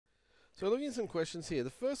So looking at some questions here.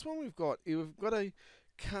 The first one we've got a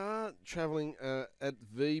car travelling at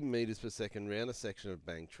v meters per second around a section of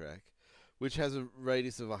bank track, which has a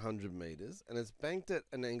radius of 100 meters, and it's banked at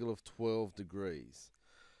an angle of 12 degrees.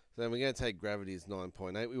 So we're going to take gravity as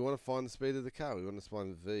 9.8. We want to find the speed of the car. We want to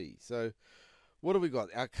find v. So what have we got?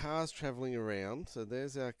 Our car's travelling around. So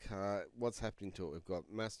there's our car. What's happening to it? We've got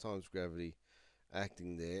mass times gravity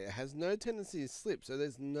acting there. It has no tendency to slip, so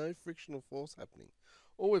there's no frictional force happening.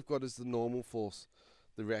 All we've got is the normal force,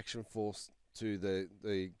 the reaction force to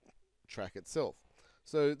the track itself.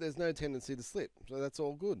 So there's no tendency to slip. So that's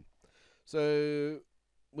all good. So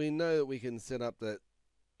we know that we can set up that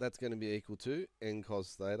that's going to be equal to n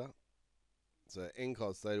cos theta. So n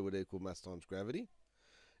cos theta would equal mass times gravity.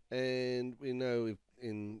 And we know if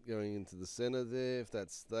in going into the center there, if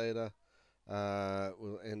that's theta,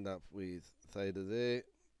 we'll end up with theta there.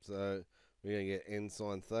 So we're going to get n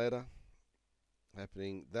sine theta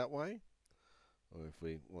happening that way. Or if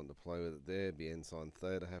we want to play with it there, it'd be n sine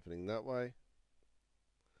theta happening that way.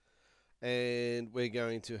 And we're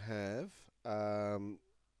going to have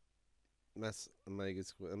mass omega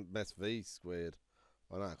squared, mass v squared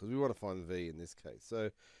on r, because we want to find v in this case. So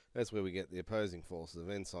that's where we get the opposing forces of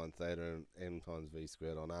n sine theta and m times v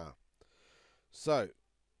squared on r. So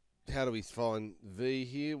how do we find v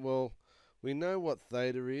here? Well, we know what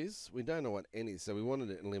theta is. We don't know what n is, so we wanted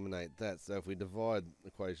to eliminate that. So if we divide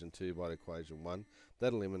equation 2 by equation 1,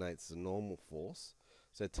 that eliminates the normal force.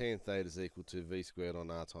 So tan theta is equal to v squared on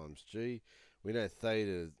r times g. We know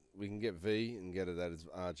theta, we can get v and get it that as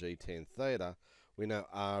rg tan theta. We know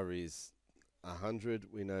r is 100.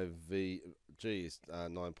 We know g is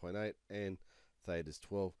 9.8 and theta is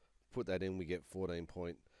 12. Put that in, we get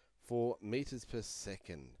 14.4 meters per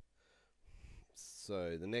second.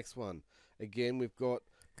 So the next one, again, we've got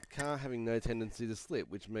car having no tendency to slip,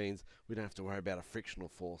 which means we don't have to worry about a frictional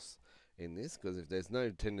force in this, because if there's no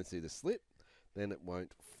tendency to slip, then it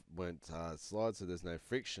won't slide, so there's no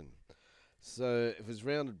friction. So if it's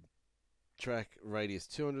rounded track radius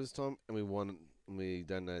 200 this time, and we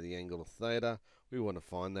don't know the angle of theta, we want to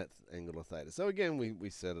find that angle of theta. So again, we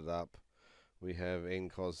set it up. We have n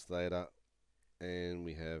cos theta, and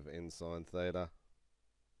we have n sine theta.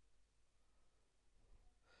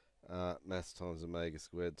 Mass times omega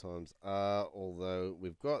squared times r, although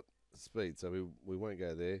we've got speed, so we won't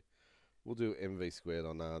go there. We'll do mv squared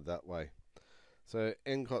on r that way. So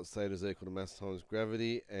n cos theta is equal to mass times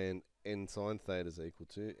gravity, and n sine theta is equal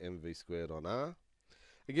to mv squared on r.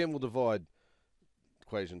 Again, we'll divide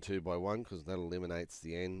equation 2 by 1, because that eliminates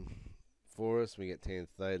the n for us. We get tan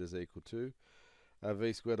theta is equal to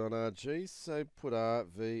v squared on rg. So put r,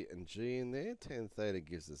 v, and g in there. Tan theta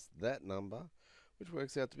gives us that number, which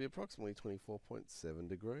works out to be approximately 24.7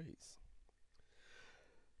 degrees.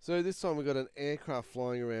 So this time we've got an aircraft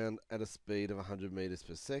flying around at a speed of 100 meters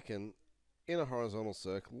per second in a horizontal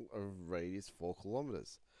circle of radius 4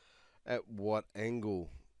 kilometers. At what angle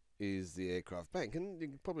is the aircraft banked? And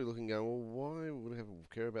you're probably looking going, well, why would we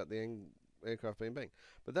care about the aircraft being banked?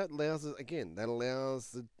 But that allows us, again, that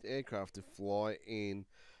allows the aircraft to fly in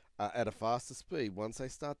at a faster speed once they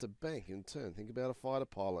start to bank and turn. Think about a fighter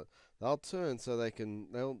pilot. They'll turn so they can,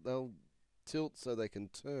 they'll tilt so they can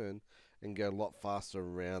turn and go a lot faster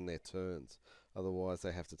around their turns. Otherwise,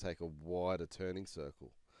 they have to take a wider turning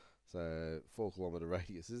circle. So 4 kilometer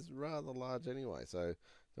radius is rather large anyway, so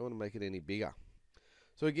don't want to make it any bigger.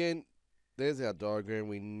 So again, there's our diagram.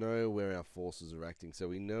 We know where our forces are acting, so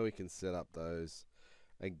we know we can set up those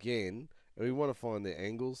again. And we want to find the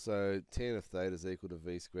angles, so tan of theta is equal to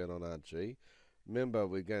v squared on rg. Remember,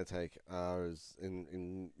 we're going to take r as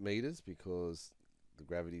in meters, because the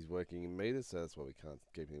gravity is working in meters, so that's why we can't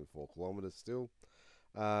keep it in 4 kilometers still.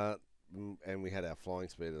 And we had our flying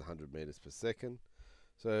speed at 100 meters per second.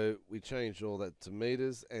 So we changed all that to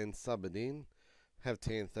meters and sub it in. Have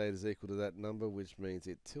tan theta is equal to that number, which means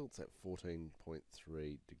it tilts at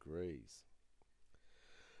 14.3 degrees.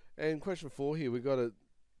 And question 4 here, we've got to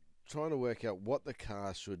trying to work out what the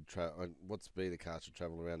car should what speed the car should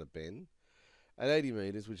travel around a bend at 80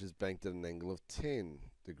 meters, which is banked at an angle of 10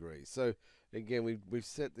 degrees. So again, we've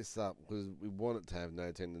set this up because we want it to have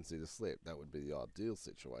no tendency to slip. That would be the ideal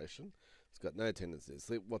situation. It's got no tendency to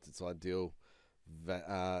slip. What's its ideal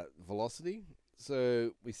velocity?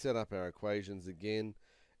 So we set up our equations again,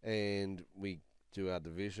 and we do our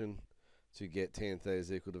division to get tan theta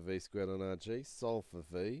is equal to v squared on rg. Solve for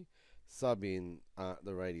v. Sub in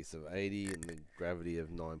the radius of 80 and the gravity of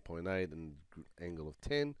 9.8 and angle of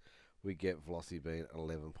 10. We get velocity being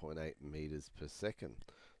 11.8 meters per second.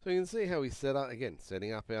 So you can see how we set up, again,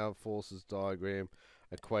 setting up our forces diagram,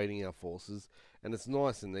 equating our forces, And it's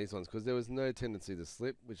nice in these ones because there was no tendency to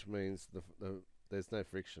slip, which means there's no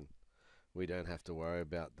friction. We don't have to worry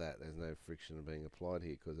about that. There's no friction being applied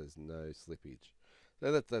here because there's no slippage.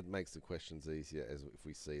 So that makes the questions easier as if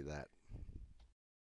we see that.